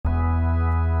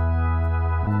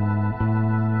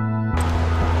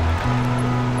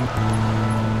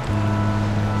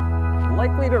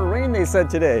I said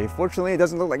today. Fortunately, it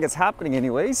doesn't look like it's happening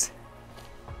anyways.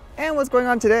 And what's going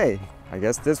on today? I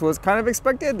guess this was kind of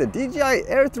expected. The DJI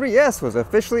Air 3S was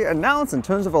officially announced in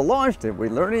terms of a launch. Did we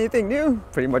learn anything new?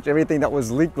 Pretty much everything that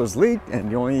was leaked,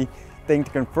 and the only thing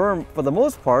to confirm for the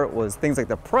most part was things like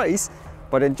the price.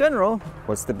 But in general,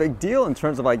 what's the big deal in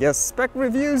terms of, I guess, spec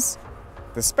reviews?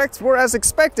 The specs were as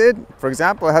expected. For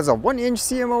example, it has a 1-inch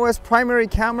CMOS primary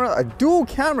camera, a dual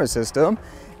camera system,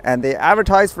 and they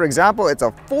advertise, for example, it's a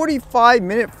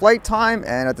 45-minute flight time,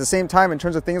 and at the same time, in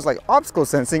terms of things like obstacle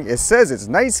sensing, it says it's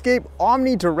nightscape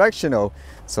omnidirectional.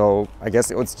 So I guess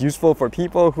it's useful for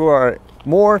people who are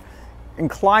more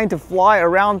inclined to fly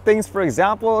around things, for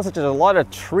example, such as a lot of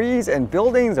trees and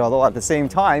buildings, although at the same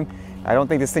time, I don't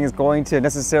think this thing is going to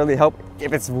necessarily help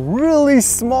if it's really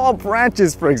small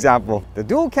branches, for example. The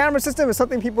dual camera system is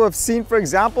something people have seen, for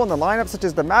example, in the lineup such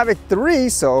as the Mavic 3.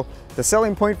 So the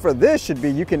selling point for this should be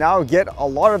you can now get a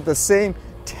lot of the same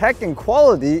tech and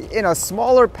quality in a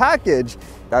smaller package.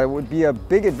 That would be a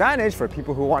big advantage for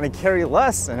people who want to carry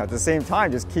less and at the same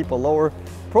time just keep a lower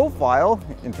profile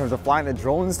in terms of flying the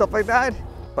drone and stuff like that.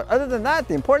 But other than that,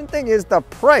 the important thing is the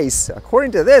price.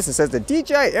 According to this, it says the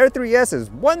DJI Air 3S is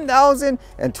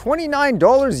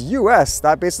 $1,029 US.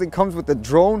 That basically comes with the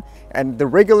drone and the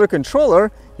regular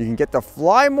controller. You can get the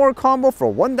Fly More combo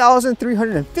for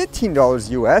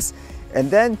 $1,315 US. And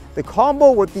then the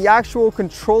combo with the actual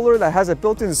controller that has a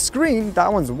built-in screen,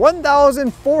 that one's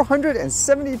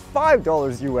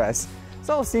 $1,475 US.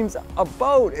 So it seems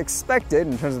about expected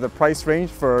in terms of the price range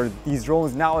for these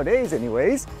drones nowadays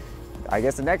anyways. I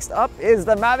guess the next up is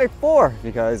the Mavic 4,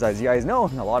 because as you guys know,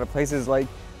 in a lot of places like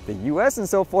the US and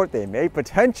so forth, they may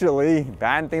potentially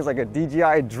ban things like a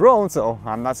DJI drone, so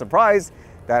I'm not surprised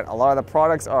that a lot of the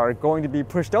products are going to be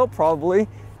pushed out probably.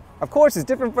 Of course, it's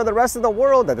different for the rest of the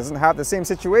world that doesn't have the same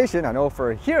situation. I know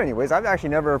for here anyways, I've actually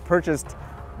never purchased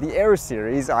the Air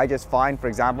series. I just find, for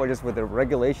example, just with the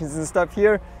regulations and stuff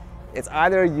here, it's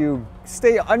either you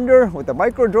stay under with the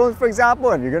micro drones, for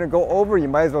example, and you're gonna go over, you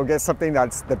might as well get something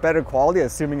that's the better quality,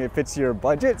 assuming it fits your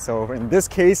budget. So in this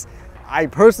case, I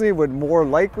personally would more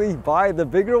likely buy the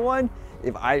bigger one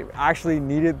if I actually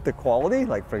needed the quality.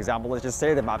 Like for example, let's just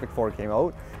say the Mavic 4 came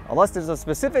out. Unless there's a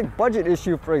specific budget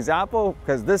issue, for example,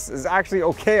 because this is actually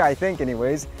okay, I think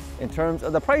anyways, in terms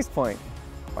of the price point.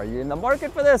 Are you in the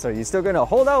market for this? Are you still gonna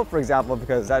hold out, for example?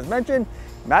 Because as mentioned,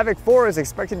 Mavic 4 is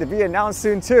expected to be announced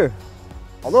soon too.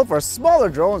 Although for smaller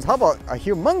drones, how about a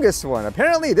humongous one?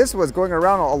 Apparently this was going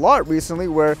around a lot recently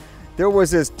where there was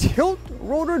this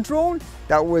Tiltrotor drone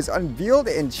that was unveiled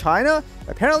in China.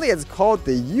 Apparently it's called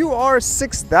the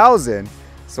UR6000.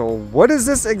 So what is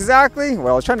this exactly?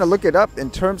 Well, I was trying to look it up in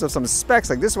terms of some specs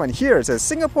like this one here. It says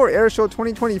Singapore Airshow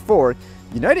 2024,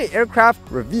 United Aircraft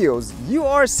reveals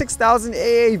UR6000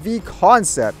 AAV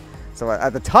concept. So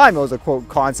at the time it was a quote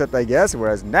concept, I guess,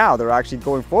 whereas now they're actually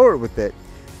going forward with it.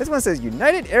 This one says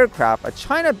United Aircraft, a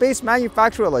China-based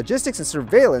manufacturer of logistics and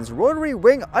surveillance rotary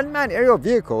wing unmanned aerial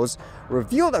vehicles,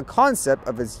 revealed a concept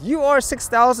of its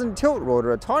UR6000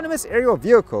 Tiltrotor autonomous aerial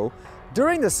vehicle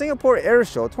during the Singapore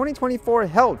Airshow 2024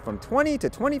 held from 20 to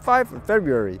 25 of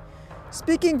February.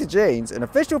 Speaking to Janes, an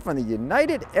official from the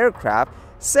United Aircraft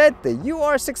said the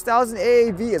UR6000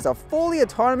 AAV is a fully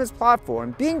autonomous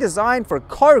platform being designed for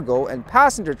cargo and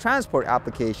passenger transport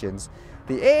applications.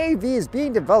 The AAV is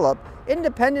being developed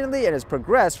independently and has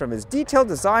progressed from its detailed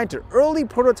design to early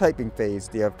prototyping phase,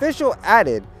 the official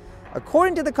added.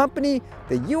 According to the company,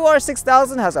 the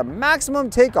UR6000 has a maximum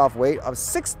takeoff weight of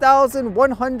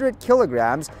 6,100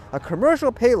 kilograms, a commercial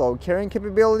payload carrying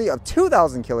capability of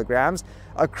 2,000 kilograms,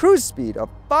 a cruise speed of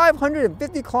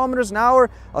 550 kilometers an hour,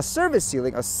 a service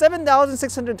ceiling of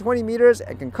 7,620 meters,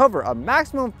 and can cover a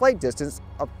maximum flight distance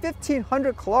of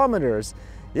 1,500 kilometers.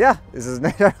 Yeah, this is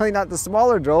definitely not the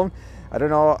smaller drone. I don't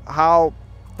know how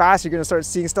fast you're going to start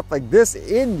seeing stuff like this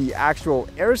in the actual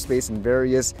airspace in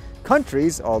various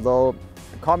countries, although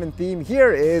the common theme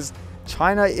here is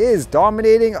China is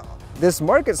dominating this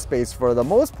market space for the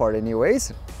most part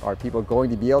anyways. Are people going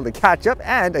to be able to catch up?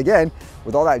 And again,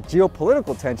 with all that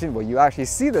geopolitical tension, will you actually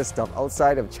see this stuff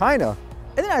outside of China?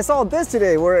 And then I saw this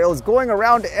today where it was going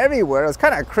around everywhere. It was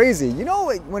kind of crazy. You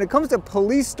know, when it comes to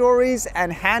police stories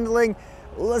and handling,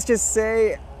 let's just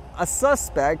say, a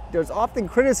suspect, there's often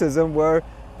criticism where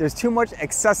there's too much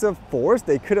excessive force.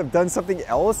 They could have done something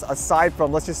else aside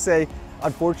from, let's just say,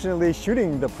 unfortunately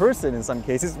shooting the person in some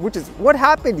cases, which is what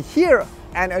happened here.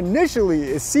 And initially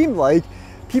it seemed like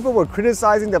people were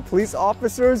criticizing the police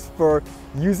officers for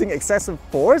using excessive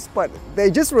force, but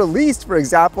they just released, for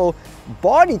example,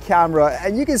 body camera,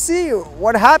 and you can see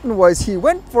what happened was he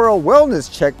went for a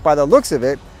wellness check by the looks of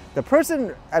it, The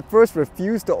person at first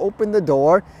refused to open the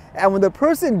door, and when the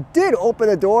person did open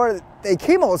the door, they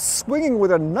came out swinging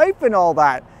with a knife and all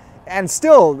that. And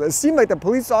still, it seemed like the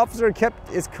police officer kept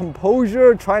his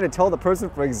composure, trying to tell the person,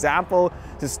 for example,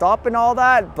 to stop and all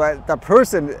that, but the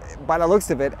person, by the looks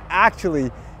of it,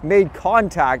 actually made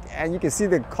contact, and you can see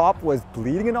the cop was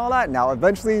bleeding and all that. Now,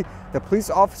 eventually, the police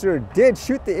officer did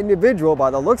shoot the individual,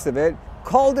 by the looks of it,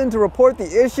 called in to report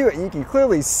the issue, and you can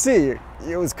clearly see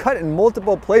it was cut in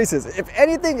multiple places. If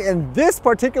anything, in this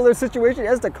particular situation,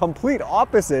 it's the complete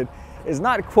opposite. It's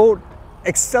not, quote,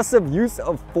 excessive use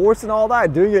of force and all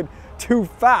that, doing it too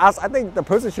fast. I think the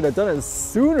person should have done it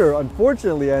sooner,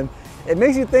 unfortunately, and it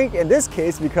makes you think in this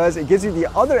case because it gives you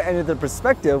the other end of the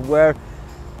perspective where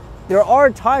there are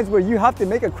times where you have to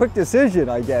make a quick decision,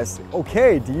 I guess.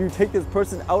 Okay, do you take this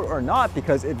person out or not?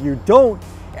 Because if you don't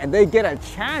and they get a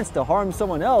chance to harm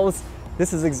someone else,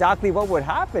 this is exactly what would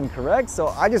happen, correct? So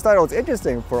I just thought it was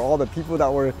interesting for all the people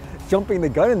that were jumping the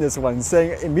gun in this one,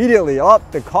 saying immediately, oh,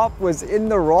 the cop was in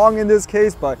the wrong in this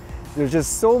case, but there's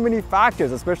just so many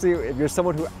factors, especially if you're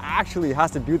someone who actually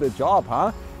has to do the job,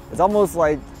 huh? It's almost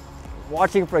like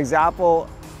watching, for example,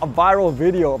 a viral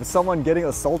video of someone getting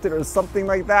assaulted or something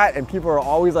like that, and people are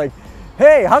always like,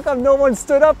 hey, how come no one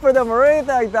stood up for them or anything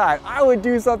like that? I would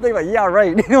do something like, yeah,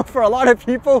 right. You know, for a lot of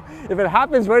people, if it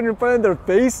happens right in front of their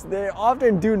face, they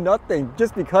often do nothing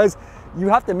just because you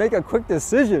have to make a quick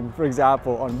decision, for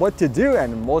example, on what to do.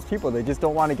 And most people, they just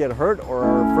don't want to get hurt or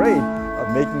are afraid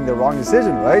of making the wrong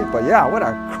decision, right? But yeah, what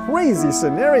a crazy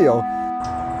scenario.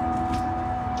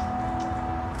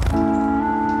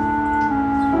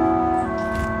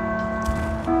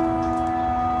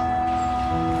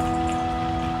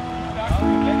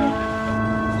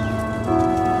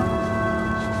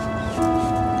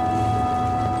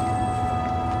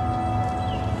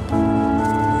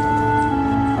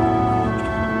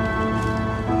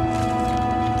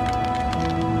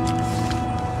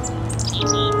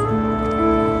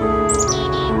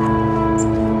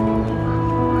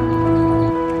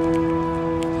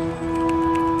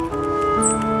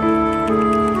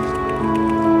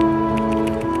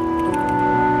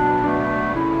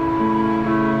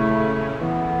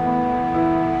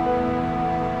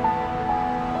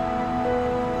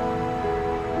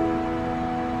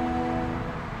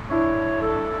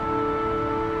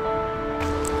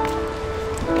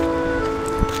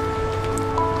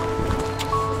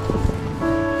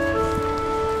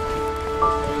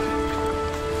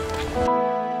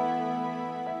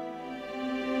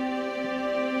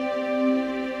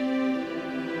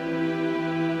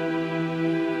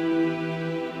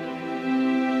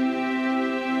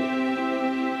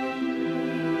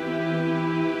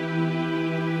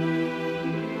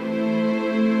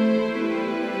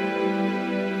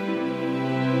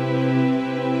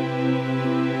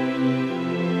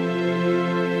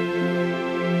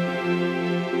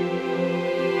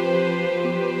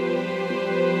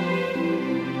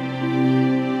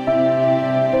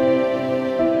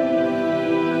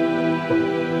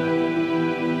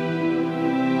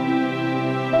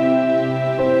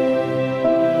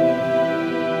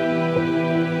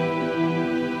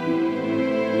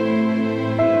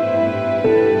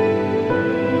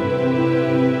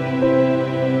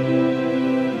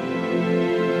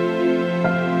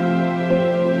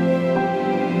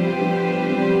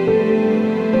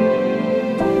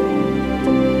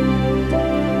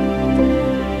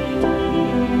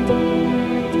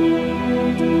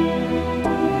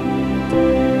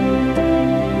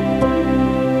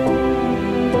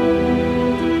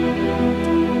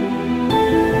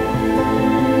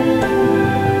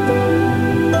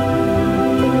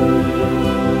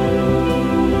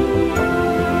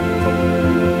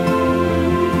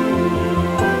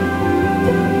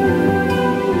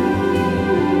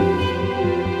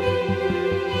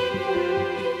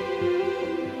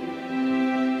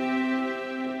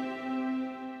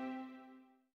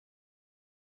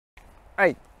 All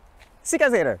right, see you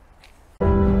guys later.